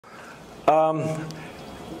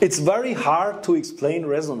It's very hard to explain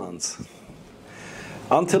resonance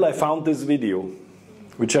until I found this video,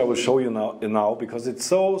 which I will show you now because it's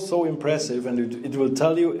so impressive, and it will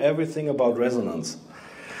tell you everything about resonance.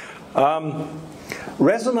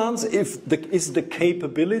 Resonance is the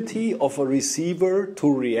capability of a receiver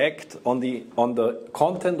to react on the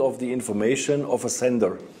content of the information of a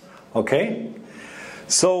sender. Okay?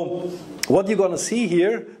 So what you're going to see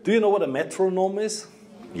here, do you know what a metronome is?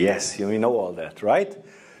 Yes, you know all that, right?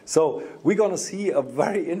 So we're going to see a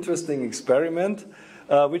very interesting experiment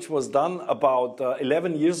which was done about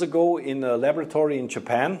 11 years ago in a laboratory in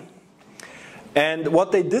Japan. And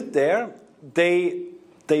what they did there,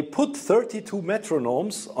 they put 32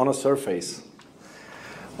 metronomes on a surface,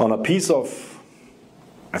 on a piece of,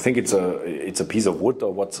 I think it's a piece of wood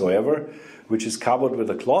or whatsoever, which is covered with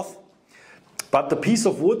a cloth. But the piece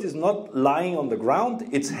of wood is not lying on the ground,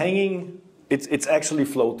 it's hanging, it's actually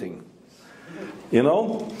floating, you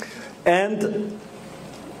know? And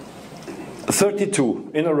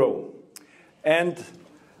 32 in a row. And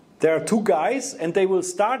there are two guys, and they will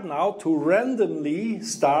start now to randomly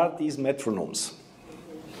start these metronomes.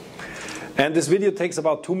 And this video takes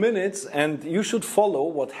about 2 minutes, and you should follow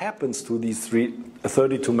what happens to these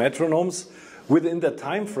 32 metronomes within that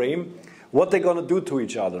time frame, what they're going to do to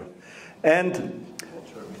each other. And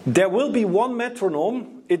there will be one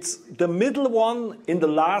metronome, it's the middle one in the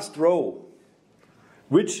last row,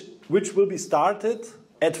 which will be started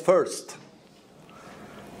at first.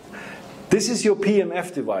 This is your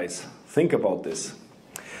PMF device. Think about this.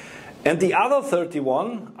 And the other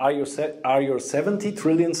 31 are your 70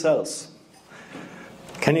 trillion cells.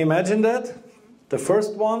 Can you imagine that? The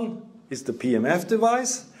first one is the PMF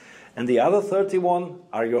device, and the other 31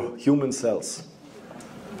 are your human cells.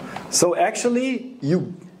 So actually,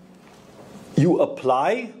 you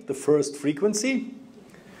apply the first frequency,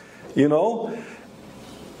 you know,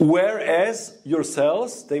 whereas your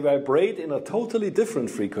cells, they vibrate in a totally different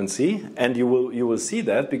frequency, and you will see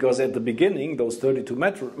that because at the beginning, those 32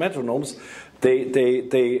 metronomes,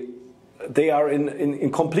 they are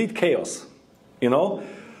in complete chaos, you know.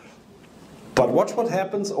 But watch what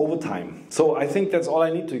happens over time. So I think that's all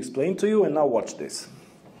I need to explain to you, and now watch this.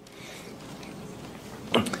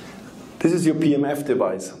 This is your PMF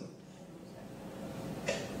device.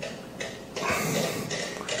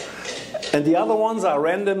 And the other ones are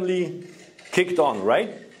randomly kicked on,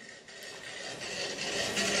 right?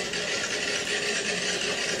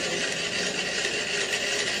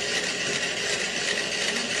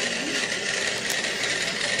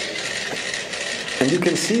 And you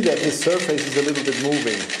can see that this surface is a little bit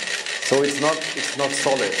moving. So it's not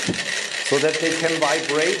solid. So that they can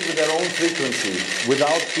vibrate with their own frequency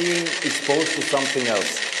without being exposed to something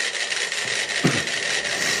else.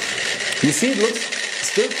 You see, it looks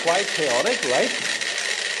still quite chaotic, right?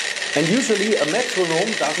 And usually a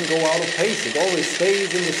metronome doesn't go out of pace. It always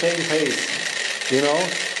stays in the same pace, you know?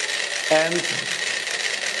 And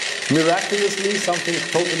miraculously, something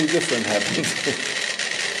totally different happens.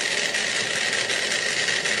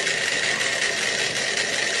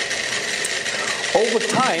 Over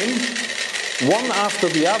time, one after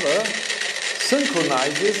the other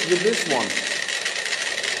synchronizes with this one.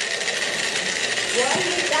 Why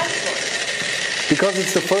is that one? Because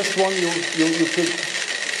it's the first one you pick.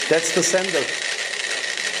 That's the sender.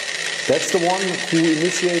 That's the one who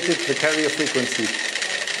initiated the carrier frequency.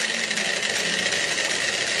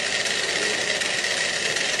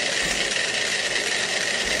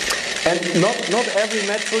 And not every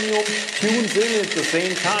metronome tunes in at the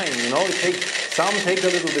same time. You know, some take a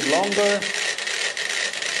little bit longer.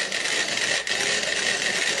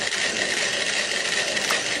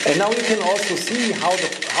 And now you can also see how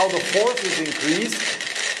the force is increased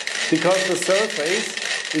because the surface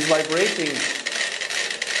is vibrating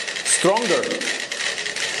stronger.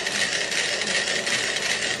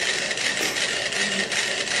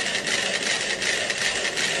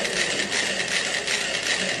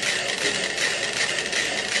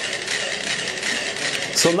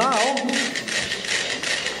 So now,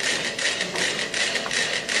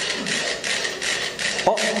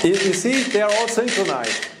 you see, they are all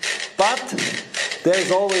synchronized. But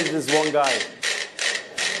there's always this one guy.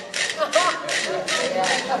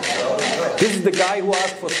 This is the guy who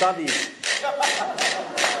asked for studies,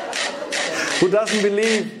 who doesn't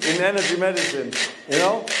believe in energy medicine, you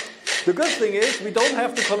know? The good thing is we don't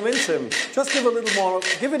have to convince him. Just give it a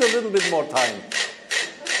little bit more time.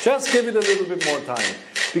 Just give it a little bit more time.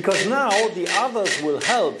 Because now the others will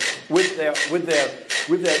help with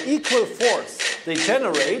their equal force they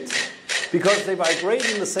generate, because they vibrate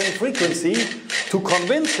in the same frequency, to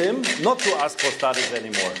convince him not to ask for studies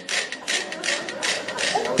anymore.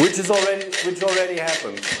 which already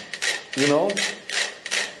happened, you know.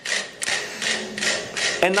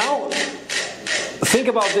 And now think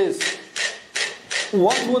about this.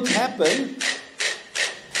 What would happen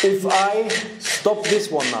if I stop this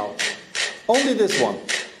one now? Only this one.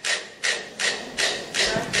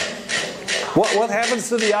 What happens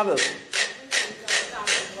to the others?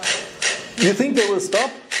 You think they will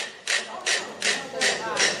stop?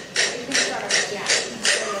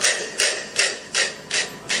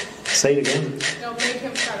 Say it again. They'll make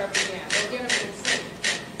him start up again. They'll get him insane.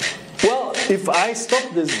 Well, if I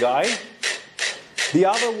stop this guy, the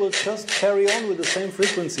other will just carry on with the same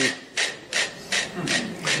frequency.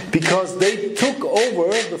 Because they took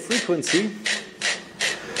over the frequency,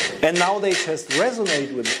 and now they just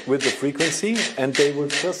resonate with the frequency, and they will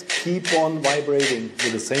just keep on vibrating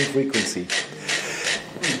with the same frequency.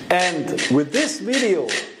 And with this video,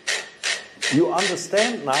 you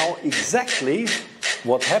understand now exactly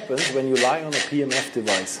what happens when you lie on a PMF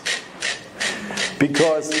device.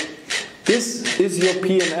 Because this is your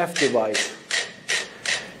PMF device,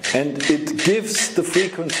 and it gives the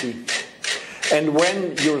frequency. And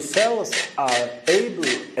when your cells are able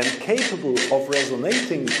and capable of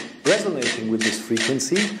resonating with this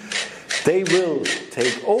frequency, they will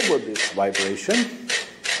take over this vibration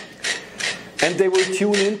and they will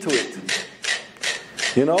tune into it.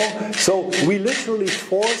 You know? So we literally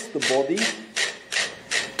force the body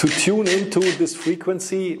to tune into this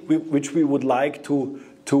frequency which we would like to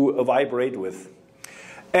vibrate with.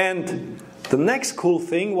 And the next cool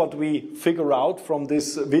thing what we figure out from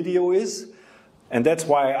this video is, and that's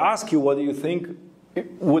why I ask you, what do you think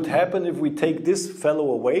would happen if we take this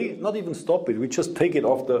fellow away? Not even stop it, we just take it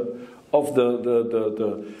off the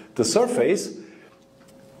surface.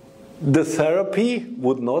 The therapy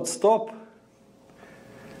would not stop.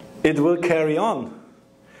 It will carry on.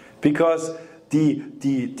 Because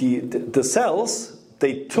the cells,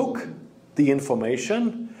 they took the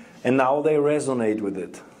information and now they resonate with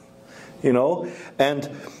it. You know? And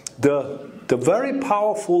the very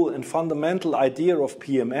powerful and fundamental idea of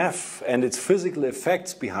PMF and its physical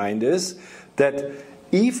effects behind is that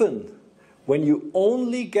even when you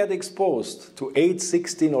only get exposed to 8,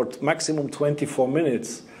 16 or maximum 24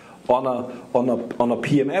 minutes on a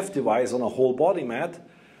PMF device, on a whole body mat,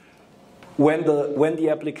 when the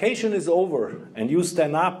application is over and you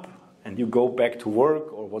stand up and you go back to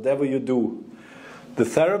work or whatever you do, the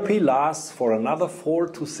therapy lasts for another 4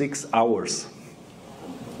 to 6 hours.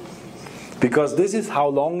 Because this is how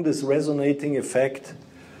long this resonating effect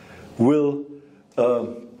will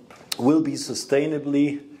be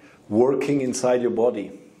sustainably working inside your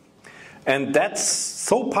body. And that's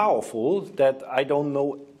so powerful that I don't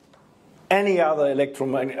know any other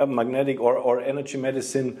electromagnetic or energy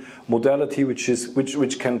medicine modality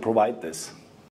which can provide this.